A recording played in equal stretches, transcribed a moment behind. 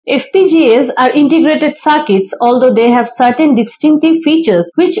FPGAs are integrated circuits, although they have certain distinctive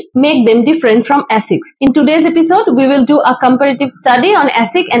features which make them different from ASICs. In today's episode, we will do a comparative study on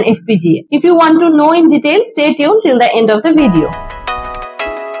ASIC and FPGA. If you want to know in detail, stay tuned till the end of the video.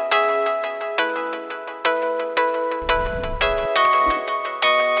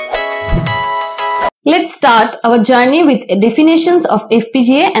 Let's start our journey with definitions of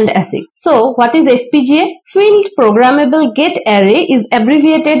FPGA and ASIC. So, what is FPGA? Field Programmable Gate Array is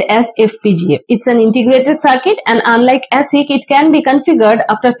abbreviated as FPGA. It's an integrated circuit and unlike ASIC, it can be configured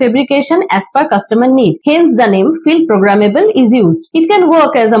after fabrication as per customer need. Hence, the name Field Programmable is used. It can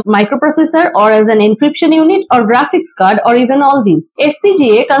work as a microprocessor or as an encryption unit or graphics card or even all these.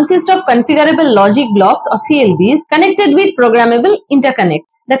 FPGA consists of configurable logic blocks or CLBs connected with programmable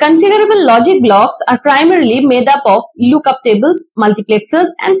interconnects. The configurable logic blocks are primarily made up of lookup tables, multiplexers,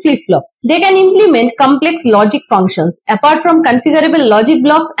 and flip-flops. They can implement complex logic functions. Apart from configurable logic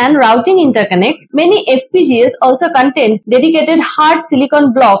blocks and routing interconnects, many FPGAs also contain dedicated hard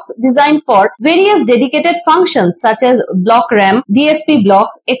silicon blocks designed for various dedicated functions such as block RAM, DSP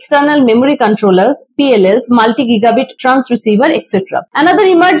blocks, external memory controllers, PLLs, multi-gigabit transceiver, etc. Another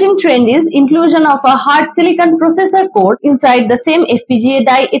emerging trend is inclusion of a hard silicon processor core inside the same FPGA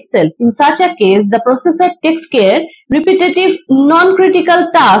die itself. In such a case, the processor takes care repetitive non-critical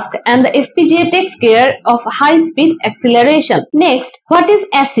task and the FPGA takes care of high-speed acceleration. Next, what is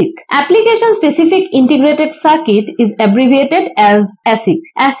ASIC? Application-specific integrated circuit is abbreviated as ASIC.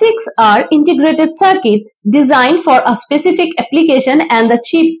 ASICs are integrated circuits designed for a specific application and the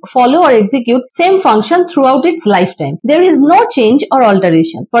chip follow or execute same function throughout its lifetime. There is no change or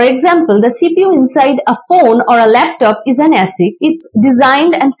alteration. For example, the CPU inside a phone or a laptop is an ASIC. It's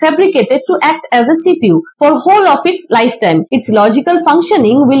designed and fabricated to act as a CPU for whole of its lifetime. Its logical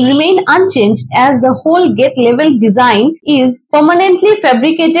functioning will remain unchanged as the whole gate level design is permanently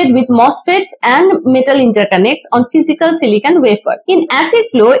fabricated with MOSFETs and metal interconnects on physical silicon wafer. In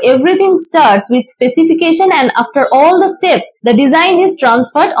ASIC flow, everything starts with specification and after all the steps, the design is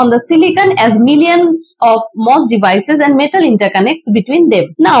transferred on the silicon as millions of MOS devices and metal interconnects between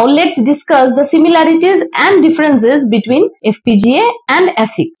them. Now let's discuss the similarities and differences between FPGA and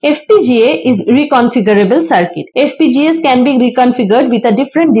ASIC. FPGA is reconfigurable circuit. FPGAs can be reconfigured with a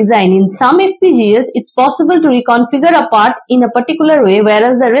different design. In some FPGAs, it's possible to reconfigure a part in a particular way,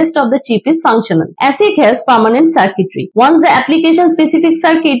 whereas the rest of the chip is functional. ASIC has permanent circuitry. Once the application-specific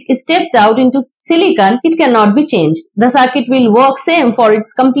circuit is stepped out into silicon, it cannot be changed. The circuit will work same for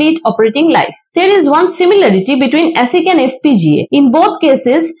its complete operating life. There is one similarity between ASIC and FPGA. In both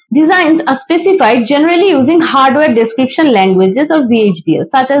cases, designs are specified generally using hardware description languages or VHDL,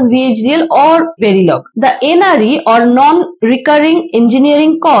 such as VHDL or Verilog. The NRE or non-recurring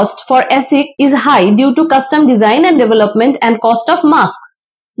engineering cost for ASIC is high due to custom design and development and cost of masks.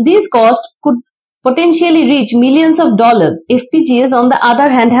 These costs could potentially reach millions of dollars. FPGAs, on the other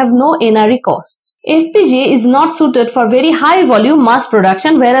hand, have no NRE costs. FPGA is not suited for very high volume mass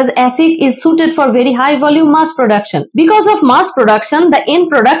production, whereas ASIC is suited for very high volume mass production. Because of mass production, the end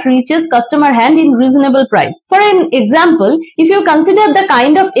product reaches customer hand in reasonable price. For an example, if you consider the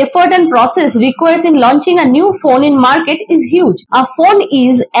kind of effort and process requires in launching a new phone in market is huge. A phone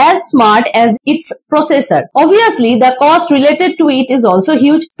is as smart as its processor. Obviously, the cost related to it is also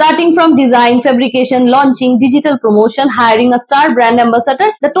huge, starting from design, fabrication, launching, digital promotion, hiring a star brand ambassador.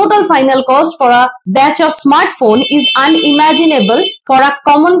 The total final cost for a batch of smartphone is unimaginable for a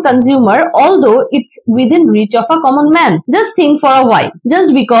common consumer, although it's within reach of a common man. Just think for a while.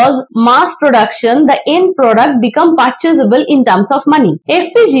 Just because mass production, the end product become purchasable in terms of money.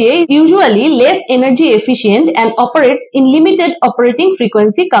 FPGA usually less energy efficient and operates in limited operating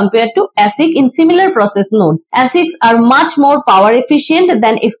frequency compared to ASIC in similar process nodes. ASICs are much more power efficient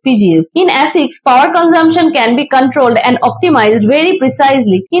than FPGAs. In ASICs, power consumption can be controlled and optimized very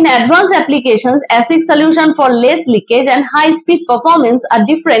precisely. In advanced applications, ASIC solution for less leakage and high-speed performance are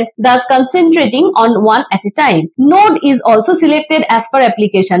different, thus concentrating on one at a time. Node is also selected as per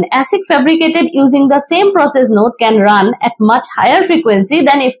application. ASIC fabricated using the same process node can run at much higher frequency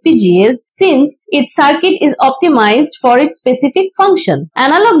than FPGAs since its circuit is optimized for its specific function.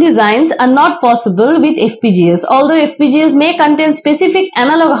 Analog designs are not possible with FPGAs, although FPGAs may contain specific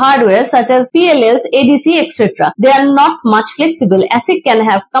analog hardware such as PLC VLS, ADC, etc. They are not much flexible. ASIC can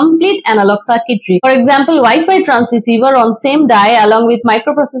have complete analog circuitry. For example, Wi-Fi transceiver on same die along with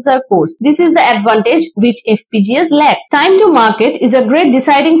microprocessor cores. This is the advantage which FPGAs lack. Time to market is a great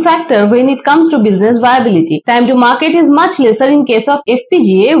deciding factor when it comes to business viability. Time to market is much lesser in case of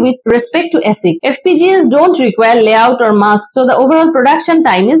FPGA with respect to ASIC. FPGAs don't require layout or mask, so the overall production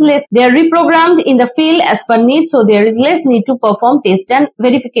time is less. They are reprogrammed in the field as per need, so there is less need to perform test and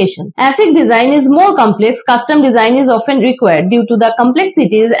verification. ASIC design is more complex. Custom design is often required. Due to the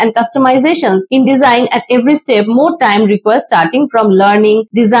complexities and customizations in design at every step, more time requires starting from learning,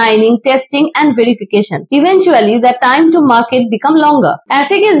 designing, testing and verification. Eventually, the time to market become longer.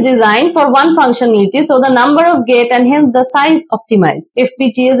 ASIC is designed for one functionality, so the number of gate and hence the size optimized.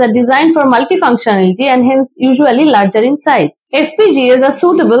 FPGAs are designed for multifunctionality and hence usually larger in size. FPGAs are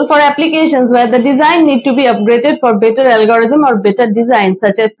suitable for applications where the design need to be upgraded for better algorithm or better design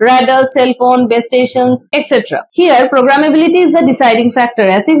such as radars, cell phone, base stations, etc. Here, programmability is the deciding factor.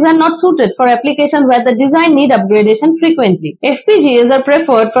 ASICs are not suited for applications where the design need upgradation frequently. FPGAs are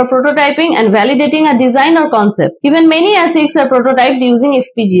preferred for prototyping and validating a design or concept. Even many ASICs are prototyped using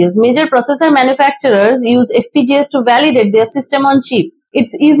FPGAs. Major processor manufacturers use FPGAs to validate their system on chips.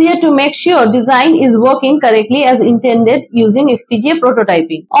 It's easier to make sure design is working correctly as intended using FPGA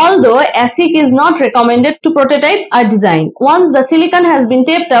prototyping. Although ASIC is not recommended to prototype a design. Once the silicon has been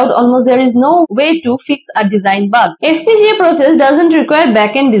taped out, almost there is no way to fix a design bug. FPGA process doesn't require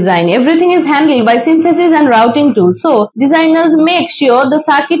back-end design. Everything is handled by synthesis and routing tools. So, designers make sure the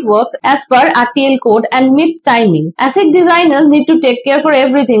circuit works as per RTL code and meets timing. ASIC designers need to take care for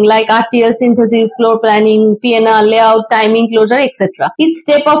everything like RTL synthesis, floor planning, PNR, layout, timing, closure, etc. Each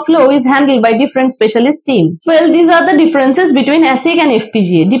step of flow is handled by different specialist team. Well, these are the differences between ASIC and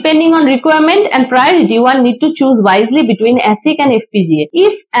FPGA. Depending on requirement and priority, one need to choose wisely between ASIC and FPGA.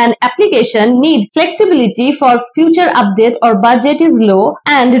 If an application needs flexibility for future update or budget is low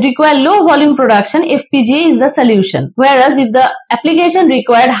and require low volume production, FPGA is the solution. Whereas if the application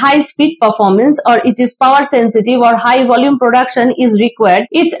required high speed performance or it is power sensitive or high volume production is required,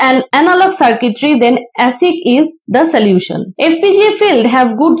 it's an analog circuitry, then ASIC is the solution. FPGA field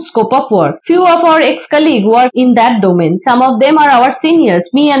have good scope of work. Few of our ex-colleagues work in that domain. Some of them are our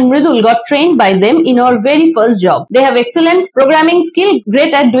seniors. Me and Mridul got trained by them in our very first job. They have excellent programming skill,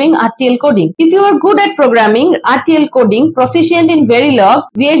 great at doing RTL coding. If you are good at programming, RTL coding, proficient in Verilog,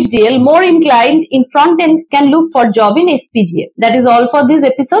 VHDL, more inclined in front end, can look for job in FPGA. That is all for this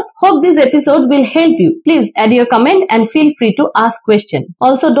episode. Hope this episode will help you. Please add your comment and feel free to ask question.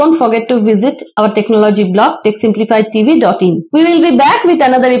 Also, don't forget to visit our technology blog techsimplifiedtv.in. We will be back with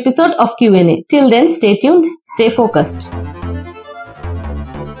another episode of Q&A. Till then, stay tuned, stay focused.